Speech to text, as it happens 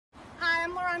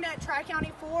LaRonda at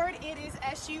Tri-County Ford. It is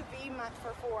SUV month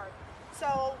for Ford.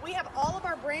 So we have all of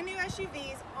our brand new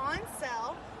SUVs on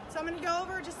sale. So I'm going to go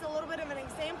over just a little bit of an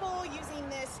example using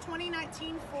this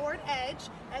 2019 Ford Edge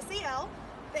SEL.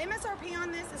 The MSRP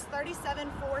on this is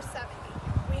 $37,470.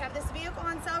 We have this vehicle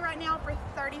on sale right now for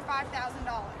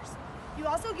 $35,000. You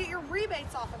also get your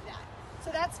rebates off of that.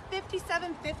 So that's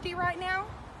 $57,550 right now.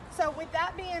 So with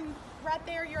that being right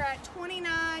there, you're at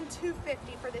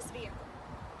 $29,250 for this vehicle.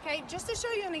 Okay, just to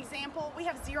show you an example, we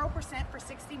have 0% for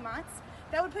 60 months.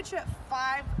 That would put you at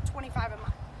 $525 a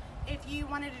month. If you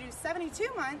wanted to do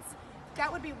 72 months,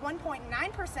 that would be 1.9%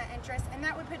 interest, and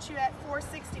that would put you at $464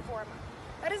 a month.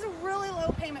 That is a really low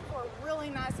payment for a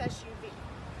really nice SUV.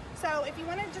 So if you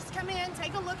want to just come in,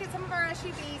 take a look at some of our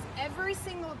SUVs, every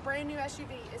single brand new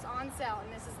SUV is on sale,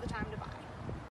 and this is the time to buy.